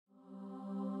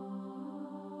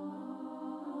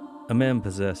A man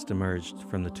possessed emerged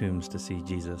from the tombs to see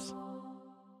Jesus.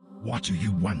 What do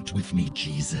you want with me,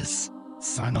 Jesus,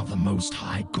 Son of the Most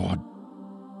High God?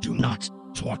 Do not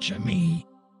torture me.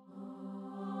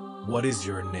 What is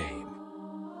your name?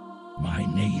 My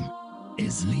name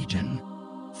is Legion,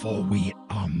 for we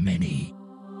are many.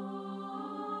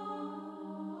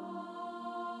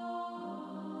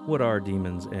 What are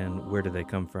demons and where do they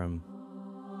come from?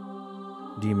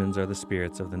 Demons are the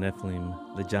spirits of the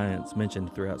Nephilim, the giants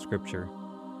mentioned throughout Scripture.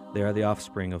 They are the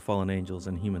offspring of fallen angels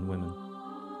and human women.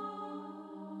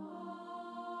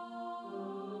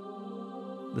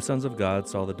 The sons of God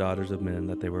saw the daughters of men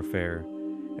that they were fair,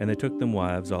 and they took them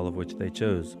wives, all of which they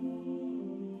chose.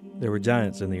 There were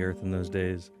giants in the earth in those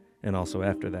days, and also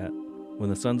after that, when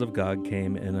the sons of God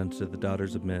came in unto the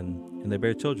daughters of men, and they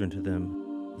bare children to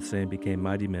them, the same became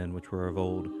mighty men which were of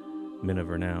old, men of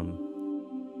renown.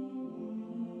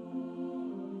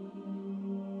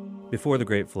 Before the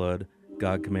great flood,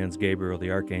 God commands Gabriel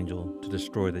the archangel to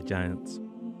destroy the giants.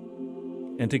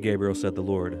 And to Gabriel said the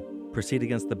Lord, Proceed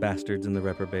against the bastards and the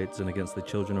reprobates and against the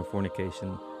children of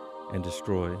fornication, and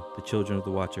destroy the children of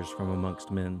the watchers from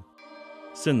amongst men.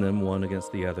 Send them one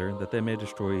against the other, that they may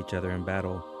destroy each other in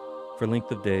battle. For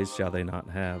length of days shall they not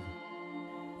have.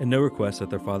 And no request that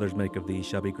their fathers make of thee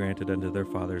shall be granted unto their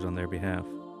fathers on their behalf.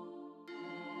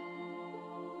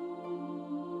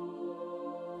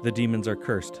 The demons are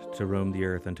cursed to roam the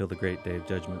earth until the great day of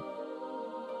judgment.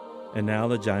 And now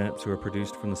the giants who are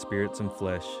produced from the spirits and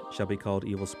flesh shall be called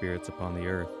evil spirits upon the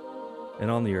earth, and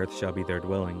on the earth shall be their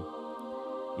dwelling.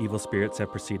 Evil spirits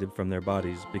have proceeded from their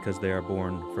bodies, because they are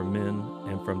born from men,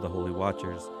 and from the holy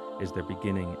watchers is their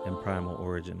beginning and primal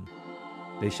origin.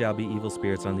 They shall be evil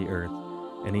spirits on the earth,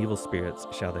 and evil spirits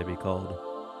shall they be called.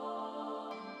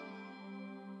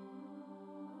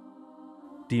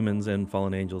 Demons and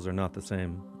fallen angels are not the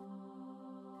same.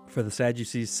 For the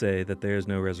Sadducees say that there is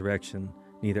no resurrection,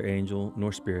 neither angel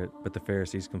nor spirit, but the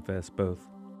Pharisees confess both.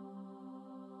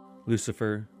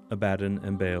 Lucifer, Abaddon,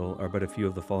 and Baal are but a few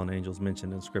of the fallen angels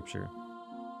mentioned in Scripture.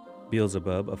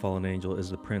 Beelzebub, a fallen angel, is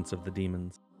the prince of the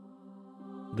demons.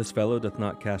 This fellow doth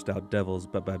not cast out devils,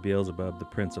 but by Beelzebub, the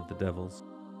prince of the devils.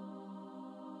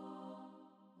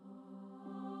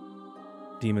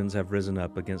 Demons have risen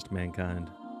up against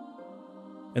mankind.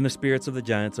 And the spirits of the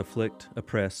giants afflict,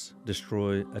 oppress,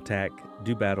 destroy, attack,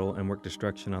 do battle, and work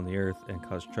destruction on the earth, and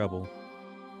cause trouble.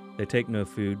 They take no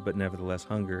food, but nevertheless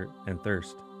hunger and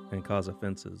thirst, and cause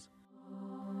offenses.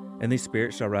 And these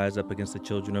spirits shall rise up against the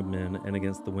children of men and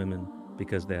against the women,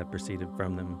 because they have proceeded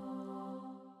from them.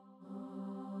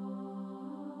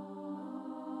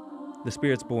 The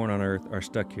spirits born on earth are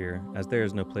stuck here, as there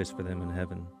is no place for them in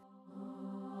heaven.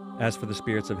 As for the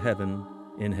spirits of heaven,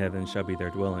 in heaven shall be their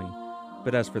dwelling.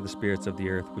 But as for the spirits of the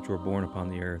earth which were born upon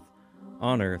the earth,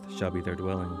 on earth shall be their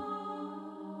dwelling.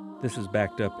 This is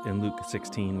backed up in Luke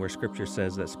 16, where Scripture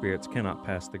says that spirits cannot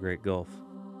pass the great gulf.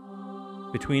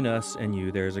 Between us and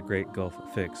you there is a great gulf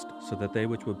fixed, so that they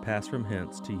which would pass from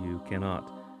hence to you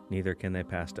cannot, neither can they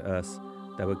pass to us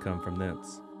that would come from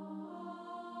thence.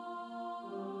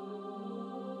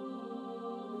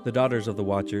 The daughters of the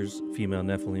Watchers, female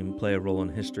Nephilim, play a role in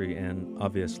history and,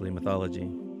 obviously, mythology.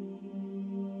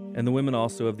 And the women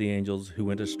also of the angels who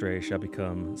went astray shall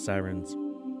become sirens.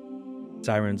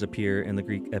 Sirens appear in the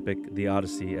Greek epic The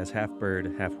Odyssey as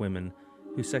half-bird, half-women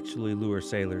who sexually lure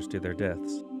sailors to their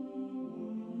deaths.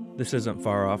 This isn't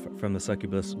far off from the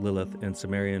succubus Lilith in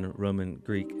Sumerian, Roman,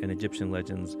 Greek, and Egyptian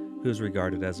legends, who is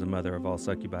regarded as the mother of all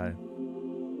succubi.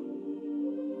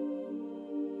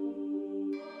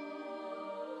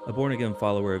 A born-again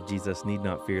follower of Jesus need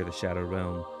not fear the shadow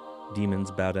realm.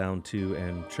 Demons bow down to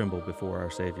and tremble before our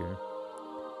Savior.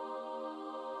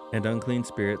 And unclean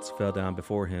spirits fell down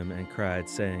before him and cried,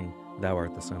 saying, Thou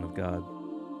art the Son of God.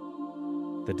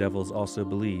 The devils also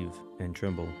believe and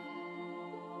tremble.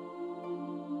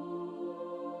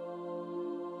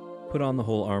 Put on the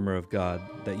whole armor of God,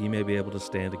 that ye may be able to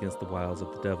stand against the wiles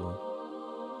of the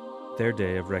devil. Their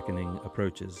day of reckoning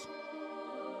approaches.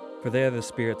 For they are the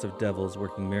spirits of devils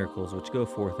working miracles, which go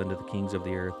forth unto the kings of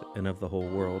the earth and of the whole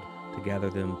world, to gather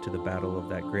them to the battle of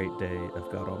that great day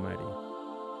of God Almighty.